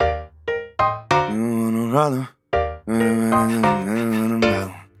No problem.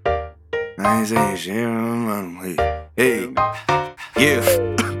 I ain't saying shit. Hey, yeah.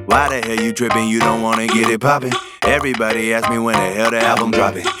 Why the hell you trippin'? You don't wanna get it poppin'? Everybody ask me when the hell the album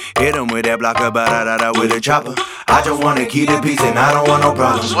droppin'. Hit 'em with that blocker, ba-da-da-da with a chopper. I just wanna keep the peace and I don't want no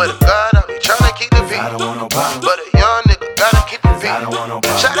problems. Swear to God, I be tryna keep the peace. I don't want no problems. But a young nigga gotta keep the peace. I don't want no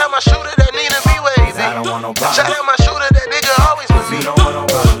problems. Shout out my shooter that need to be wavy. I don't want no problems. Shout out my shooter that nigga always with me. You don't want no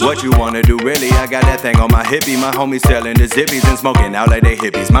problems. What you wanna do really? I got that thing on my hippie. My homies selling the zippies and smoking out like they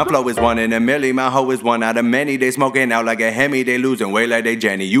hippies. My flow is one in a milli. My hoe is one out of many. They smoking out like a Hemi. They losing weight like they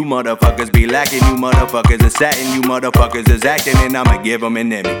Jenny. You motherfuckers be lacking. You motherfuckers is satin. You motherfuckers is acting. And I'ma give them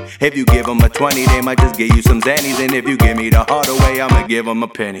an Emmy. If you give them a 20, they might just give you some Xannies. And if you give me the harder way, I'ma give them a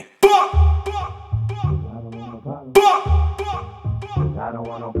penny. I don't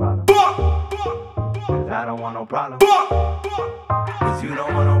want no problem. I don't want no problem. Cause you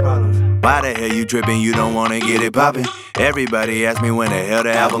don't want no problems. Why the hell you trippin'? You don't wanna get it poppin'? Everybody ask me when the hell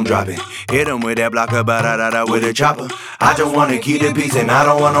the album droppin'. Hit 'em with that blocker, ba-da-da-da with a chopper. I just wanna keep the peace and I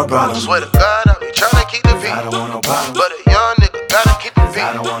don't want no problems. Swear to God, I be tryna keep the peace. I don't want no problems. But a young nigga gotta keep the peace.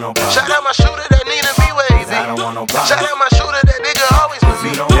 I don't want no problems. Shout out my shooter that need to be wavy. I don't want no problems. Shout out my shooter that nigga always with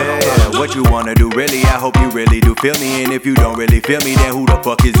me. Yeah, what you wanna do really? I hope you really do feel me. And if you don't really feel me, then who the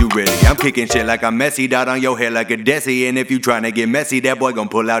fuck is you really? I'm kicking shit like I'm messy, dot on your head like a desi. And if you tryna get messy, that boy gon'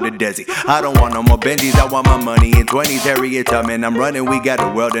 pull out a desi. I don't want no more Benjis, I want my money in 20s. Harriet Tubman, I'm running, we got the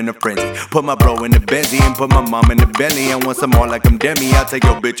world in a frenzy. Put my bro in the Benzie and put my mom in the Bentley. And want some more like I'm Demi, I'll take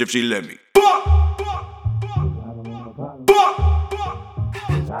your bitch if she let me.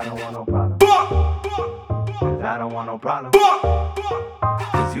 I don't want no problem. I don't want no problem.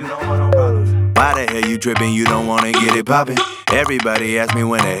 Cause you don't want no problems. Why the hell you trippin'? You don't wanna get it poppin'? Everybody ask me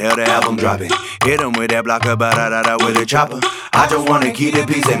when the hell the album droppin'. Hit 'em with that blocker, ba-da-da-da with a chopper. I just wanna keep the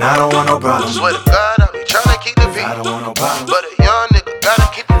peace and I don't want no problems. Swear to God, I be tryna keep the peace. I don't want no problems. But a young nigga gotta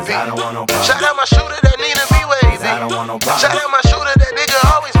keep the peace. I don't want no problems. Shout out my shooter that need to be wavy. I don't want no problems. Shout out my shooter that nigga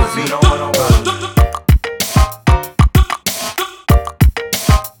always with me. You don't want no problems.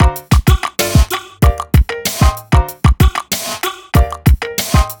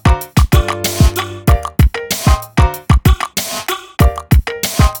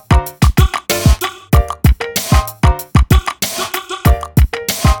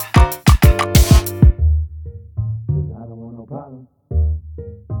 I don't want no problems.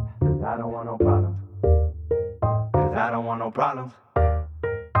 I don't want no problems. I don't want no problems.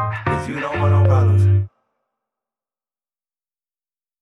 Cause you don't want no problems.